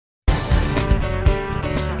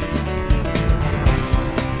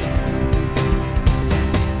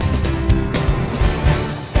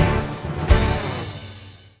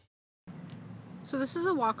So this is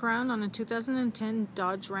a walk around on a 2010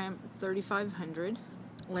 Dodge Ram 3500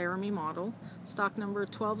 Laramie model, stock number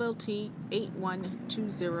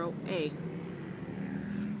 12LT8120A.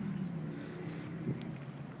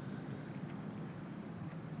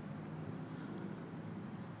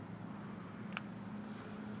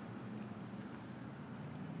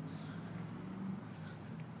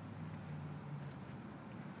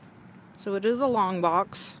 So it is a long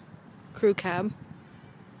box crew cab.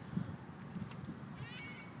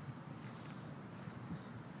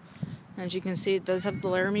 As you can see, it does have the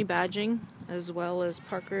Laramie badging, as well as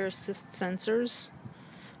Parker assist sensors,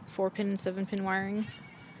 4-pin and 7-pin wiring,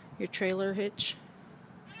 your trailer hitch,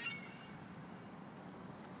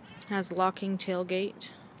 has locking tailgate,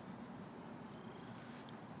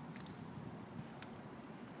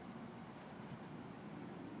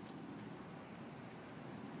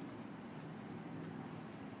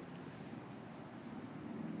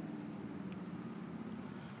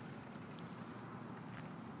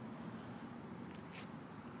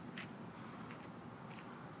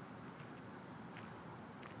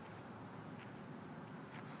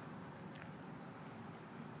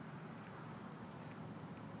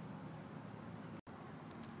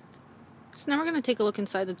 So now we're going to take a look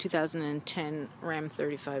inside the 2010 Ram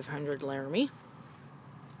 3500 Laramie.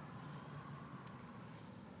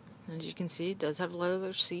 As you can see, it does have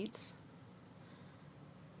leather seats,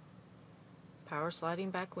 power sliding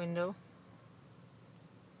back window,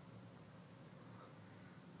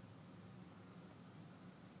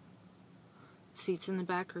 seats in the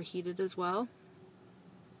back are heated as well.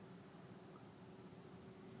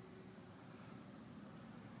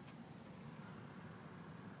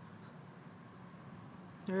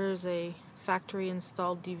 There is a factory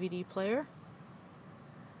installed DVD player.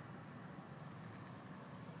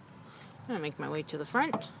 I'm going to make my way to the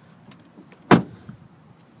front.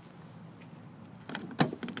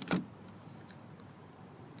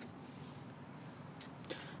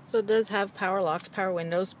 So it does have power locks, power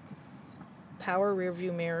windows, power rear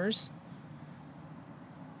view mirrors,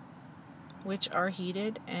 which are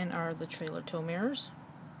heated and are the trailer tow mirrors.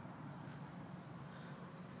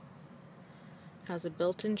 Has a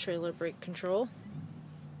built-in trailer brake control,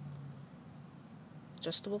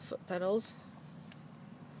 adjustable foot pedals,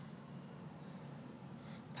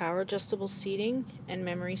 power adjustable seating and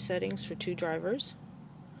memory settings for 2 drivers.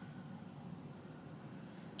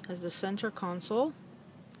 Has the center console,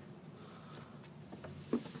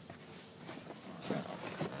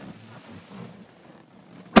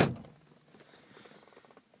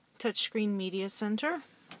 touchscreen media center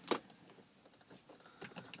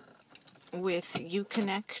with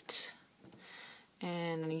Uconnect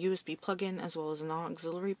and a USB plug-in as well as an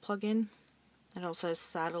auxiliary plug-in. It also has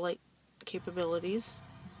satellite capabilities.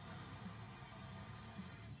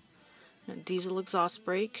 A diesel exhaust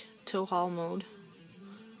brake, tow haul mode.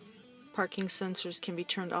 Parking sensors can be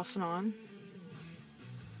turned off and on.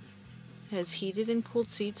 It has heated and cooled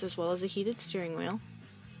seats as well as a heated steering wheel.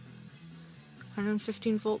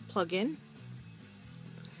 115-volt plug-in.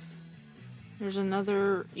 There's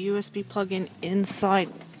another USB plug-in inside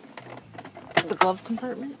the glove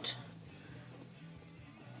compartment.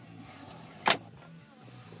 I'm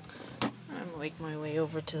going to make my way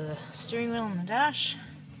over to the steering wheel and the dash.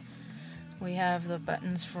 We have the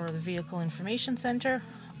buttons for the vehicle information center,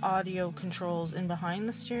 audio controls in behind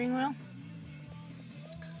the steering wheel.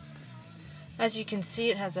 As you can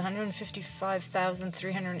see, it has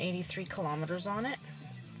 155,383 kilometers on it.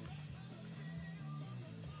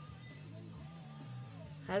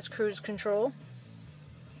 Has cruise control.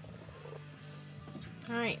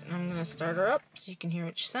 Alright, I'm going to start her up so you can hear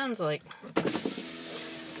what she sounds like.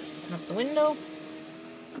 Open up the window.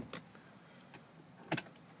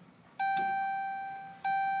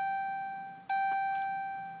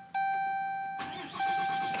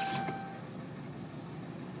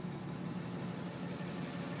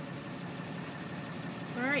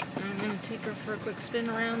 Alright, I'm going to take her for a quick spin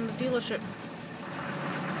around the dealership.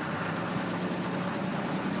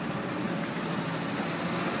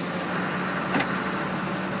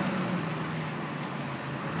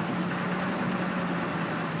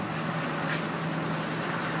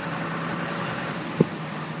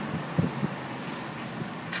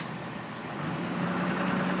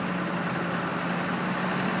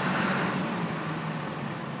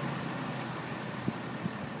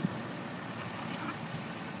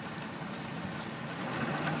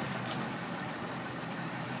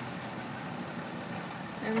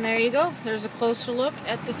 And there you go. There's a closer look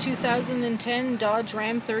at the 2010 Dodge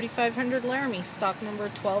Ram 3500 Laramie, stock number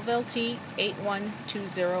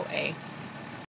 12LT8120A.